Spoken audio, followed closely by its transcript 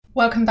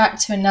Welcome back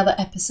to another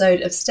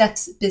episode of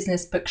Steph's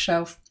Business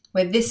Bookshelf,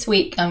 where this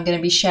week I'm going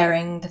to be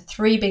sharing the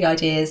 3 big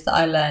ideas that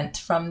I learnt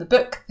from the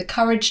book The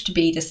Courage to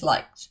Be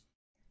Disliked.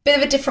 Bit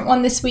of a different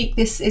one this week.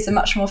 This is a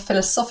much more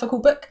philosophical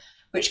book,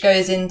 which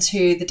goes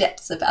into the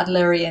depths of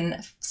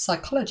Adlerian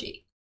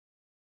psychology.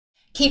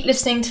 Keep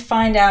listening to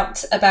find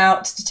out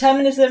about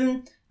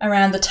determinism,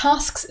 around the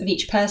tasks of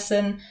each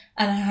person,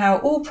 and how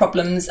all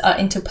problems are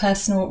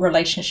interpersonal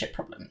relationship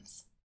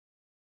problems.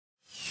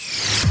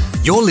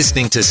 You're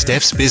listening to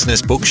Steph's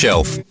Business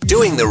Bookshelf,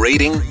 doing the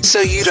reading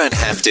so you don't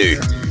have to.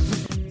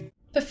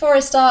 Before I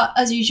start,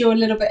 as usual, a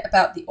little bit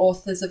about the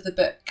authors of the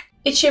book.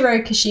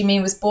 Ichiro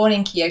Kashimi was born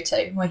in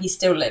Kyoto, where he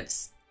still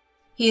lives.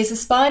 He has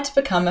aspired to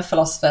become a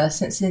philosopher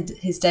since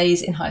his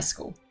days in high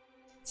school.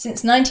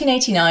 Since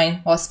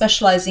 1989, while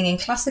specialising in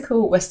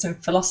classical Western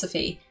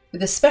philosophy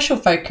with a special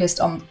focus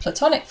on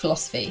Platonic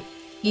philosophy,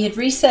 he had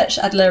researched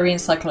Adlerian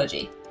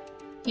psychology.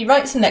 He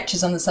writes and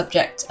lectures on the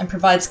subject and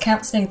provides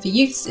counselling for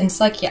youths in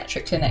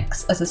psychiatric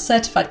clinics as a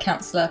certified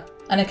counsellor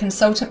and a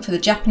consultant for the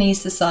Japanese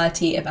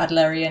Society of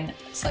Adlerian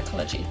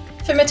Psychology.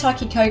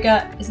 Fumitake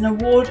Koga is an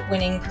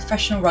award-winning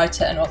professional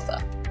writer and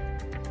author.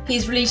 He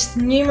has released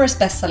numerous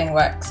best-selling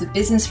works of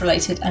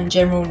business-related and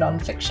general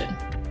non-fiction.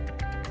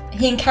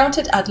 He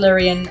encountered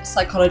Adlerian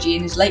psychology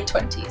in his late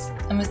 20s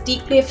and was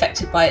deeply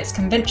affected by its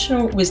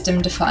conventional,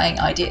 wisdom-defying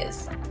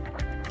ideas.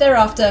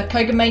 Thereafter,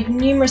 Koga made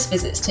numerous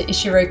visits to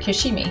Ichiro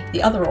Kashimi,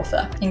 the other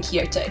author, in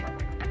Kyoto,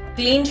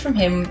 gleaned from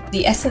him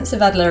the essence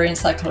of Adlerian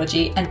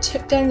psychology and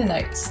took down the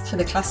notes for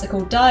the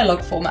classical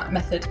dialogue format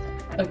method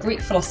of Greek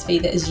philosophy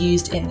that is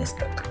used in this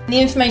book. The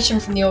information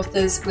from the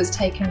authors was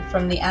taken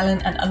from the Allen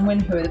and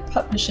Unwin, who are the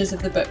publishers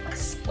of the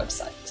book's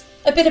website.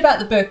 A bit about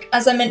the book.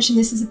 As I mentioned,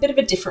 this is a bit of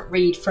a different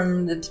read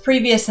from the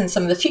previous and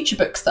some of the future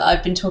books that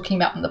I've been talking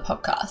about on the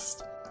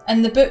podcast.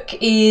 And the book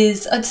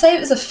is, I'd say it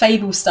was a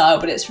fable style,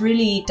 but it's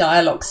really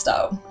dialogue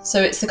style. So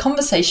it's a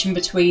conversation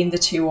between the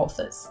 2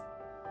 authors.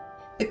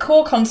 The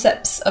core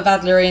concepts of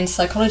Adlerian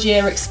psychology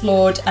are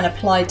explored and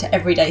applied to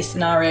everyday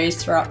scenarios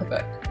throughout the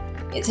book.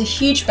 It's a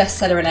huge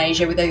bestseller in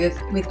Asia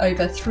with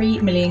over 3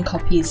 million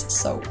copies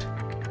sold.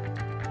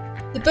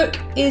 The book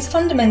is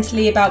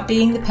fundamentally about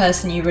being the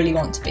person you really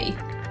want to be,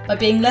 by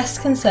being less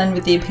concerned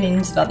with the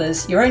opinions of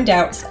others, your own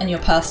doubts, and your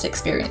past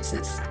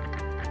experiences.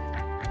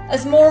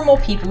 As more and more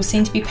people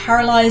seem to be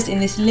paralysed in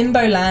this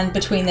limbo land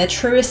between their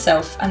truest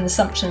self and the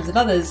assumptions of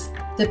others,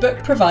 the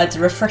book provides a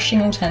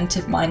refreshing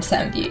alternative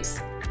mindset and views.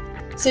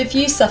 So if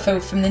you suffer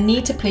from the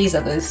need to please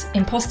others,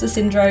 imposter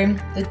syndrome,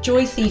 the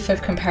joy thief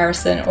of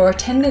comparison, or a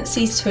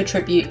tendency to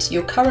attribute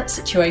your current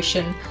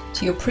situation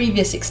to your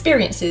previous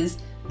experiences,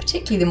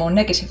 particularly the more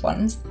negative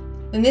ones,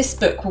 then this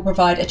book will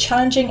provide a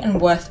challenging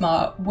and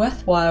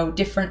worthwhile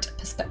different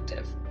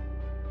perspective.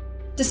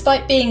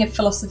 Despite being a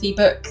philosophy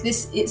book,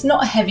 it's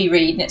not a heavy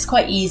read and it's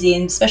quite easy,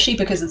 and especially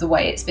because of the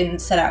way it's been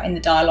set out in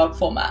the dialogue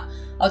format.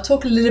 I'll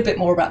talk a little bit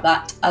more about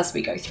that as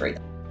we go through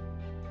them.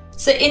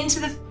 So into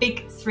the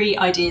big 3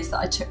 ideas that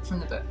I took from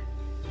the book.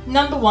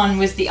 Number 1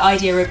 was the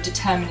idea of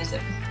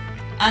determinism.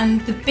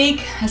 And the big,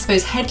 I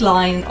suppose,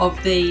 headline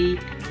of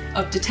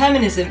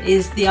determinism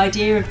is the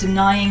idea of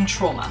denying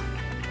trauma.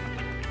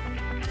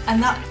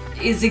 And that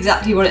is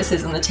exactly what it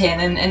says on the tin.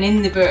 And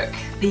in the book,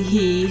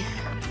 the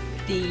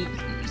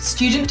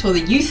student or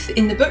the youth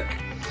in the book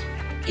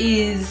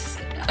is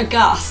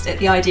aghast at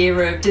the idea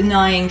of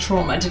denying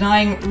trauma,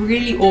 denying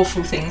really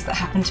awful things that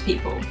happen to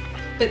people.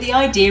 But the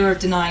idea of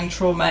denying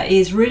trauma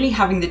is really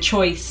having the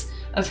choice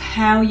of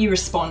how you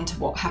respond to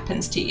what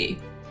happens to you.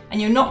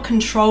 And you're not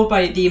controlled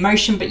by the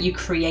emotion, but you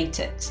create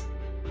it.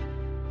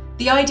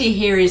 The idea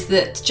here is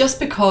that just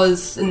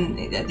because, and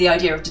the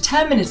idea of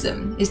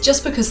determinism is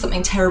just because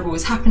something terrible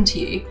has happened to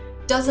you,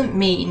 doesn't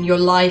mean your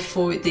life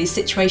or the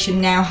situation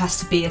now has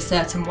to be a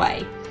certain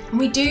way. And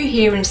we do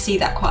hear and see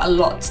that quite a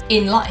lot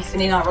in life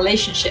and in our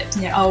relationships.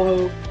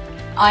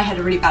 I had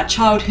a really bad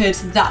childhood,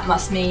 so that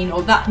must mean,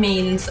 or that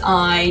means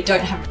I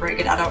don't have a very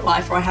good adult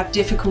life, or I have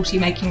difficulty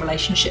making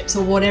relationships,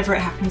 or whatever it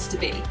happens to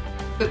be.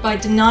 But by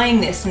denying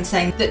this and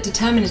saying that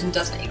determinism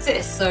doesn't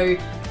exist, so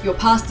your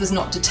past does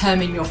not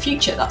determine your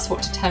future, that's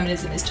what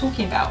determinism is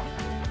talking about,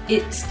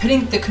 it's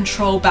putting the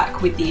control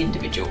back with the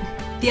individual.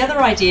 The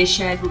other idea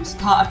shared as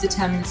part of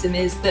determinism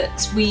is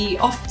that we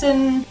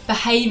often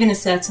behave in a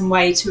certain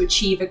way to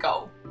achieve a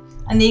goal.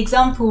 And the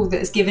example that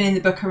is given in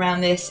the book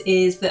around this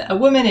is that a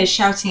woman is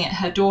shouting at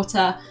her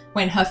daughter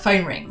when her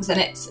phone rings,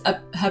 and it's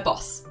her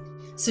boss.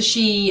 So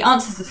she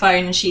answers the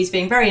phone and she's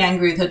being very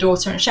angry with her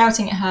daughter and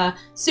shouting at her.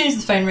 As soon as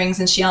the phone rings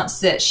and she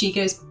answers it, she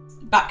goes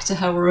back to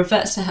her, or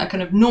reverts to her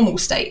kind of normal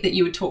state that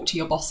you would talk to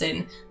your boss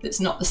in, that's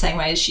not the same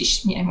way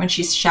as when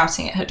she's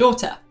shouting at her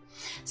daughter.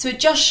 So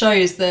it just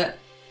shows that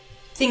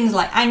things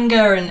like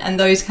anger and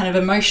those kind of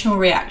emotional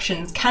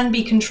reactions can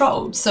be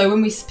controlled. So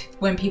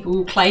when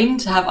people claim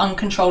to have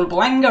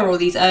uncontrollable anger or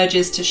these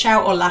urges to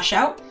shout or lash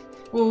out,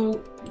 well,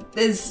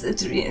 it's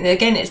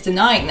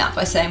denying that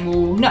by saying,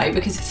 well, no,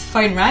 because if the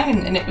phone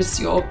rang and it was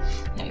your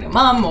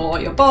mum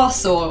or your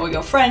boss or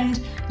your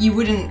friend, you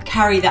wouldn't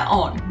carry that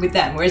on with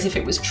them. Whereas if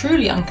it was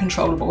truly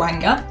uncontrollable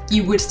anger,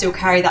 you would still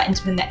carry that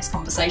into the next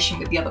conversation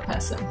with the other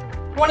person.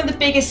 One of the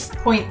biggest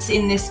points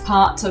in this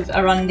part of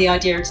around the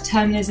idea of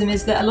determinism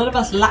is that a lot of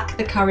us lack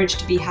the courage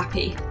to be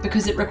happy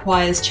because it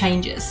requires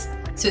changes.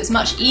 So it's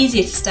much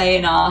easier to stay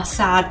in our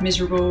sad,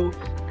 miserable,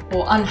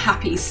 or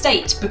unhappy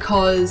state,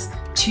 because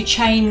to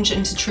change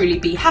and to truly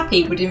be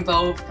happy would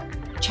involve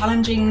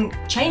challenging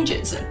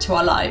changes to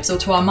our lives or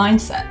to our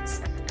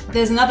mindsets.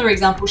 There's another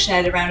example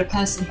shared around a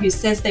person who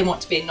says they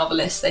want to be a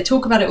novelist. They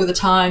talk about it all the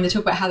time. They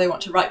talk about how they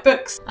want to write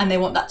books and they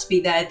want that to be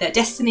their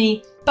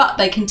destiny, but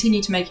they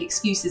continue to make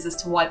excuses as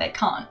to why they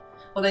can't,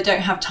 or they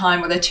don't have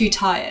time, or they're too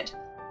tired.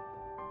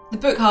 The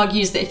book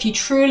argues that if you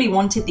truly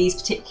wanted these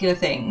particular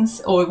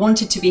things, or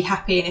wanted to be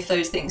happy, and if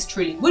those things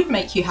truly would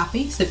make you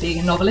happy, so being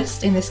a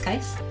novelist in this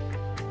case,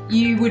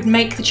 you would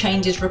make the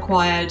changes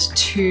required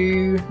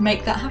to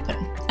make that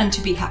happen and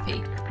to be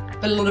happy.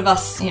 But a lot of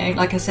us,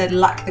 like I said,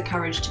 lack the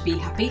courage to be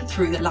happy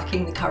through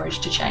lacking the courage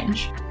to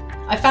change.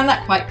 I found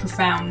that quite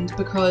profound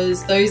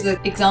because those are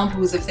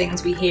examples of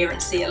things we hear and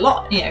see a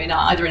lot,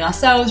 either in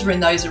ourselves or in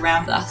those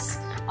around us.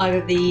 Either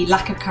the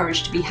lack of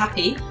courage to be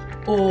happy,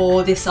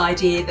 or this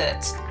idea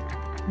that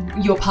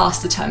your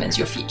past determines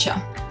your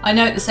future. I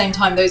know at the same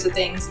time those are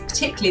things,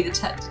 particularly the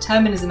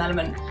determinism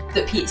element,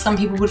 that some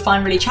people would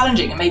find really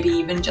challenging, and maybe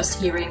even just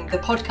hearing the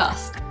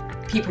podcast,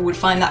 people would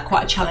find that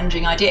quite a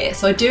challenging idea.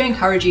 So I do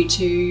encourage you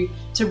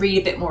to read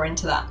a bit more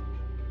into that.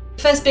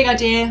 The first big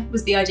idea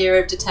was the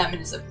idea of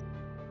determinism.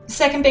 The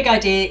second big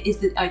idea is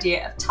the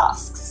idea of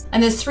tasks.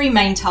 And there's three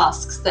main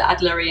tasks that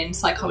Adlerian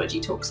psychology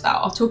talks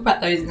about. I'll talk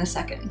about those in a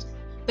second.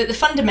 But the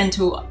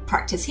fundamental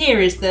practice here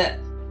is that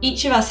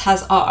each of us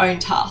has our own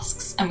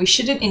tasks, and we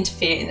shouldn't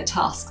interfere in the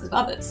tasks of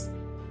others.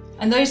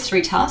 And those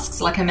three tasks,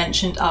 like I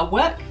mentioned, are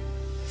work,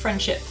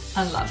 friendship,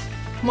 and love.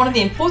 One of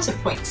the important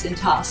points in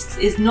tasks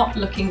is not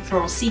looking for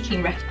or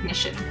seeking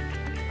recognition,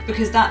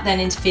 because that then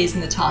interferes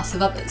in the tasks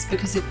of others.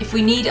 Because if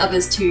we need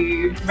others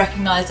to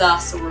recognise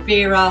us or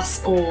revere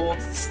us or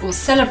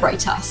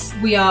celebrate us,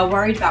 we are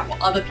worried about what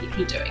other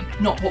people are doing,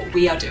 not what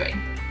we are doing.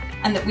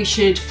 And that we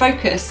should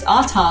focus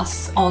our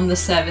tasks on the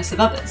service of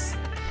others.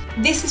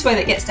 This is where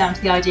it gets down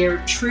to the idea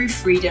of true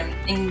freedom,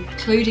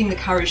 including the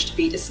courage to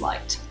be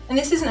disliked. And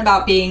this isn't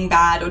about being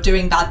bad or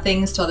doing bad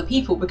things to other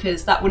people,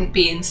 because that wouldn't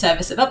be in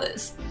service of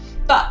others.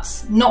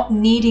 But not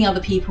needing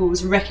other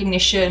people's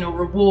recognition or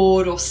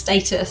reward or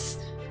status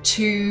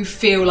to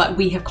feel like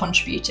we have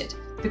contributed,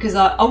 because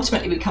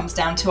ultimately it comes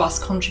down to us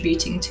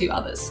contributing to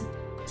others.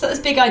 So that's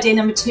big idea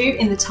number 2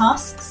 in the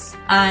tasks,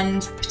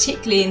 and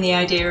particularly in the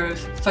idea of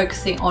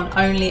focusing on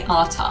only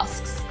our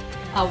tasks,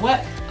 our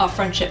work, our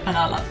friendship, and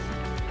our love.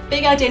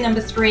 Big idea number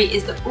 3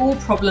 is that all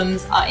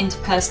problems are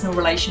interpersonal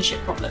relationship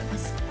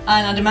problems.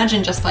 And I'd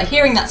imagine just by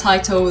hearing that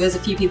title, there's a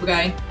few people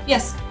going,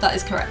 yes, that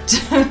is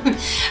correct.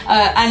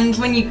 And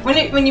when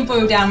you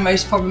boil down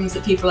most problems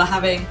that people are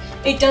having,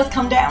 it does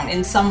come down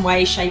in some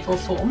way, shape or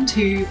form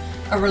to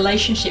a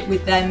relationship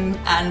with them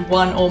and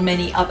one or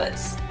many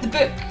others. The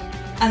book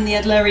and the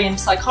Adlerian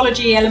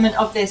psychology element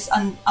of this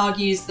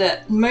argues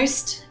that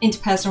most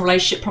interpersonal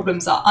relationship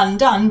problems are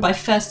undone by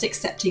first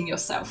accepting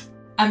yourself,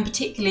 and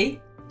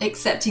particularly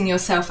accepting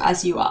yourself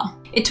as you are.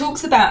 It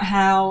talks about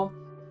how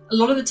a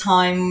lot of the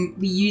time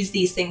we use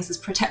these things as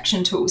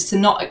protection tools to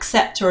not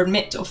accept or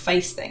admit or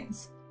face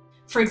things.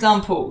 For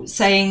example,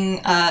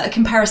 saying a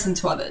comparison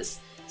to others.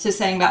 So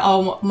saying that,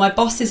 oh, my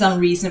boss is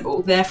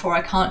unreasonable, therefore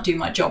I can't do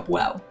my job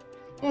well.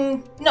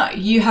 No,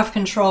 you have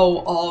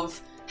control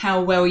of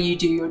how well you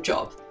do your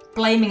job.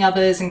 Blaming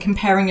others and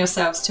comparing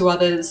yourselves to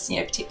others,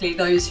 particularly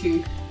those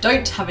who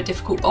don't have a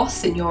difficult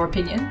boss, in your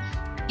opinion,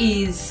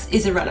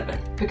 is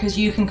irrelevant, because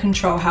you can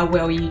control how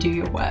well you do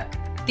your work.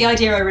 The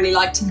idea I really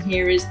liked in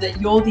here is that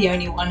you're the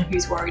only one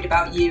who's worried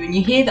about you, and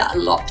you hear that a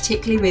lot,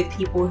 particularly with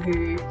people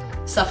who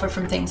suffer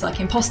from things like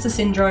imposter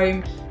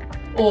syndrome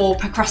or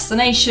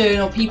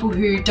procrastination, or people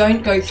who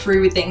don't go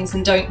through with things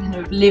and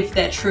don't live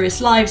their truest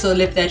lives or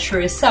live their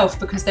truest self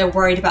because they're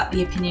worried about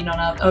the opinion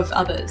of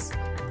others.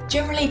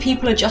 Generally,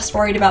 people are just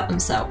worried about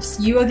themselves.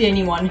 You are the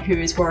only one who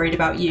is worried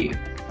about you.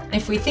 And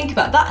if we think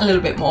about that a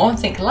little bit more,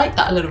 think like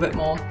that a little bit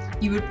more,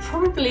 you would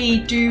probably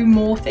do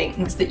more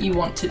things that you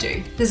want to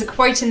do. There's a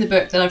quote in the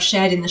book that I've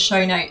shared in the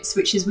show notes,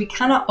 which is, we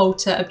cannot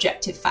alter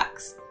objective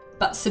facts,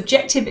 but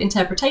subjective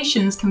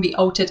interpretations can be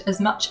altered as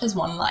much as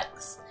one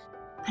likes.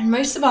 And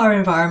most of our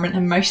environment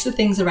and most of the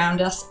things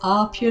around us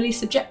are purely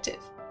subjective.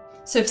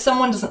 So if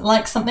someone doesn't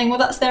like something, well,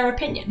 that's their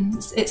opinion.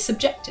 It's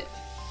subjective.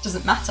 It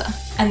doesn't matter.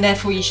 And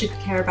therefore you should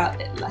care about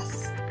it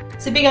less.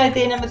 So big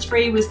idea number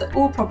 3 was that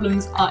all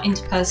problems are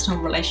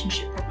interpersonal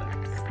relationship problems.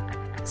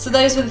 So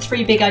those were the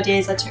 3 big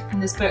ideas I took from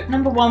this book.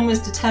 Number 1 was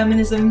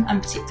determinism,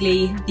 and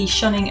particularly the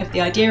shunning of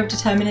the idea of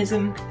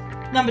determinism.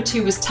 Number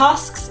 2 was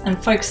tasks,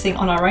 and focusing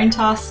on our own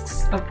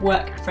tasks of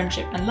work,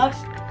 friendship and love.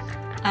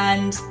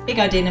 And big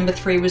idea number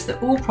 3 was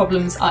that all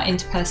problems are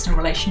interpersonal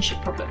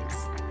relationship problems.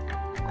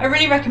 I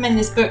really recommend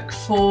this book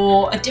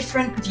for a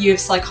different view of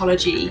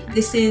psychology.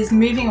 This is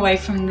moving away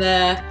from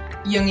the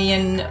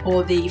Jungian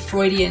or the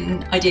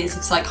Freudian ideas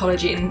of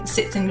psychology and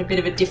sits in a bit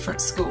of a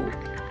different school.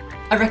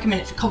 I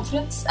recommend it for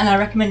confidence, and I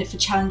recommend it for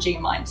challenging a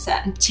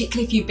mindset, and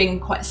particularly if you've been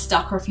quite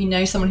stuck, or if you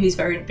know someone who's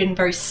been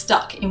very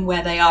stuck in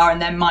where they are and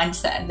their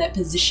mindset and their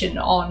position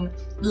on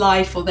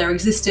life or their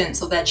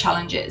existence or their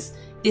challenges.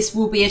 This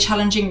will be a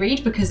challenging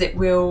read because it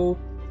will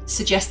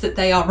suggest that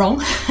they are wrong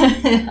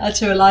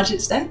to a large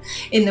extent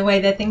in the way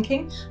they're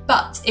thinking,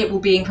 but it will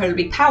be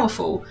incredibly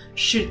powerful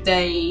should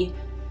they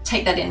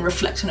take that in,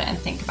 reflect on it and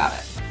think about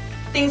it.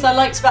 Things I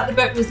liked about the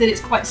book was that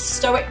it's quite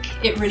stoic.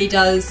 It really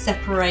does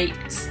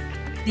separate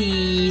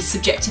the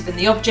subjective and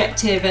the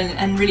objective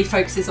and really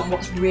focuses on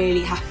what's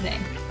really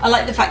happening. I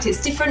like the fact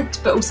it's different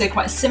but also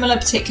quite similar,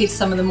 particularly to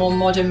some of the more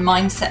modern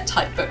mindset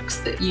type books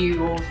that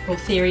or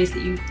theories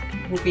that you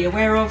will be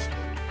aware of.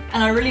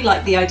 And I really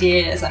like the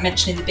idea, as I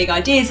mentioned in the big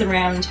ideas,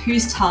 around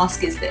whose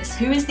task is this?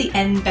 Who is the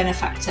end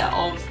benefactor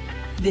of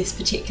this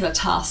particular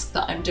task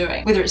that I'm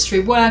doing? Whether it's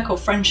through work or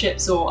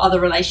friendships or other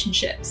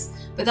relationships.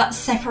 But that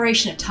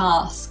separation of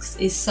tasks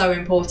is so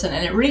important,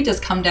 and it really does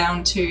come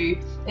down to,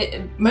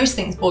 most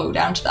things boil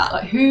down to that,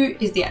 like who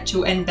is the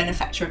actual end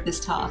benefactor of this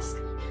task?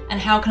 And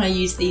how can I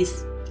use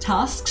these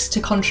tasks to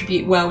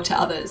contribute well to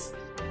others,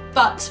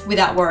 but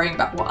without worrying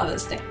about what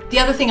others think? The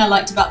other thing I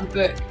liked about the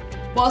book,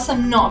 whilst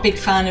I'm not a big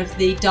fan of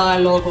the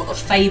dialogue or the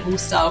fable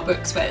style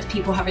books where it's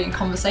people having a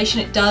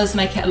conversation, it does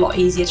make it a lot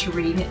easier to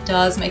read, and it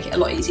does make it a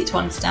lot easier to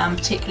understand,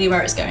 particularly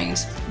where it's going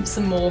into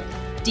some more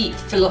deep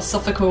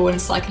philosophical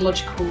and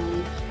psychological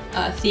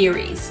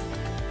theories.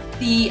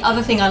 The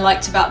other thing I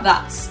liked about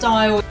that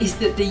style is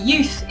that the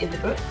youth in the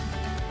book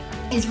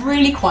is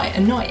really quite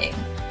annoying,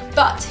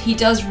 but he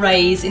does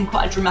raise, in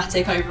quite a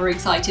dramatic,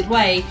 overexcited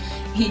way,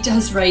 he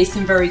does raise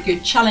some very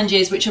good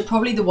challenges, which are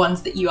probably the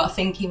ones that you are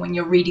thinking when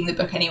you're reading the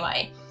book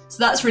anyway.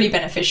 So that's really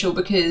beneficial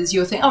because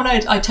you'll think, oh no,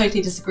 I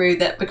totally disagree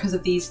that because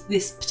of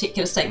this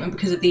particular statement,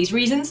 because of these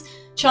reasons,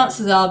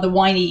 chances are the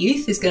whiny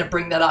youth is going to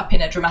bring that up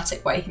in a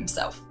dramatic way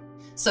himself.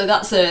 So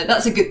that's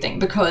a good thing,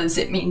 because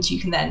it means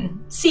you can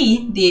then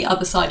see the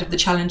other side of the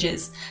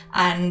challenges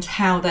and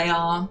how they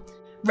are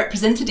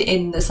represented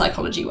in the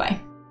psychology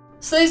way.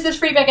 So those are the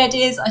 3 big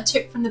ideas I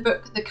took from the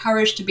book, The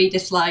Courage to be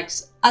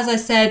Disliked. As I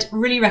said,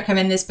 really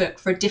recommend this book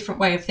for a different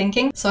way of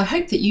thinking, so I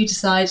hope that you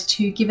decide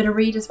to give it a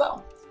read as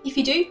well. If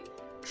you do,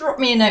 drop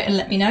me a note and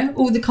let me know.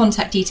 All the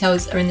contact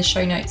details are in the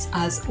show notes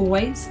as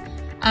always.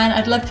 And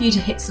I'd love for you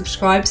to hit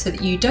subscribe so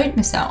that you don't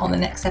miss out on the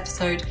next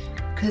episode,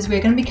 because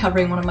we're going to be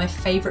covering one of my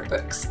favourite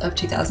books of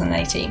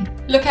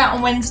 2018. Look out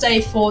on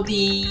Wednesday for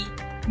the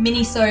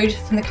mini-sode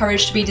from The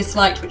Courage to be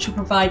Disliked, which will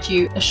provide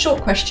you a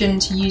short question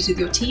to use with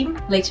your team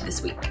later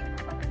this week.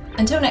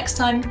 Until next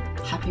time,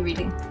 happy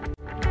reading.